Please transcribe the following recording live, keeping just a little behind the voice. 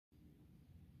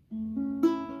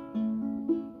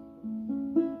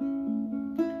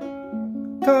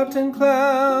Cotton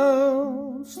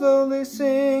clouds slowly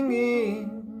singing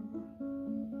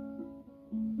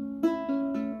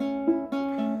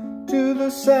to the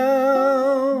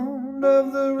sound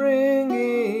of the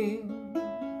ringing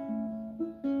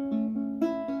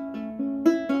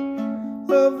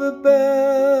of the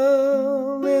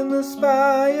bell in the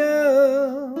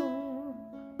spire,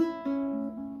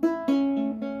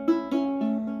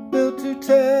 built to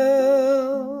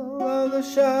tell of the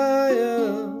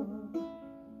shire.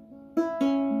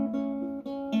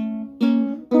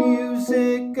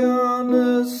 Music on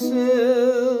a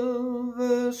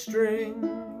silver string,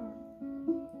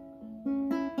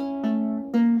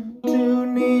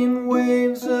 tuning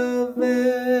waves of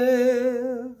everything.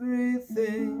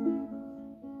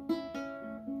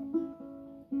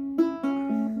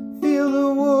 Feel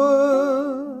the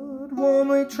wood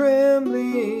warmly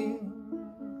trembling,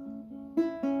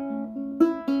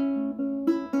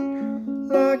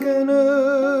 like an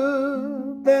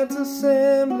earth that's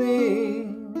assembling.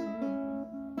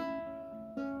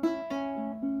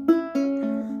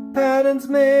 Patterns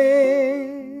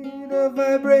made of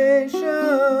vibrations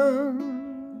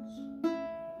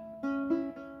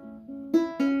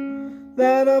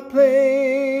that are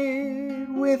played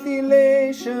with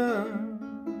elation.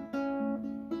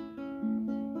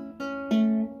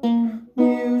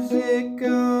 Music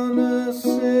on a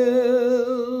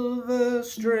silver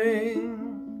string,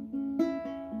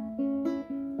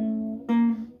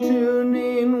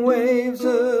 tuning waves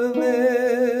of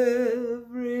everything.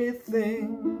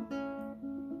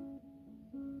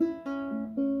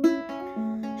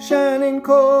 Shining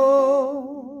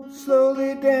chords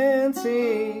slowly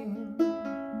dancing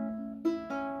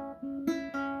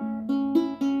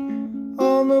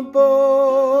on the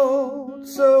board,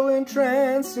 so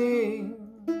entrancing.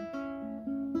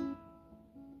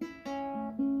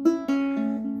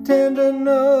 Tender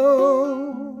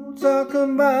notes are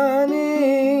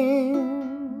combining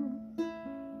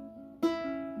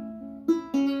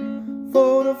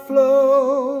for to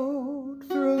float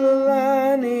through the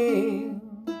lining.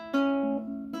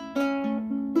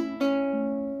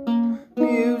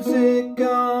 Music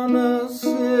on a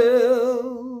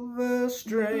silver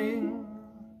string,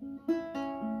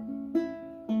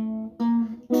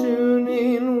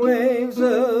 tuning waves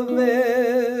of everything.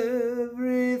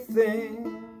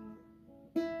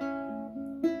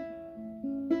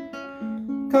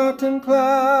 Cotton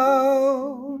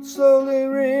clouds slowly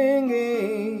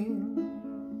ringing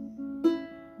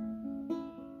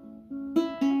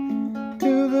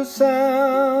to the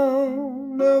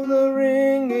sound of the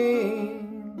ringing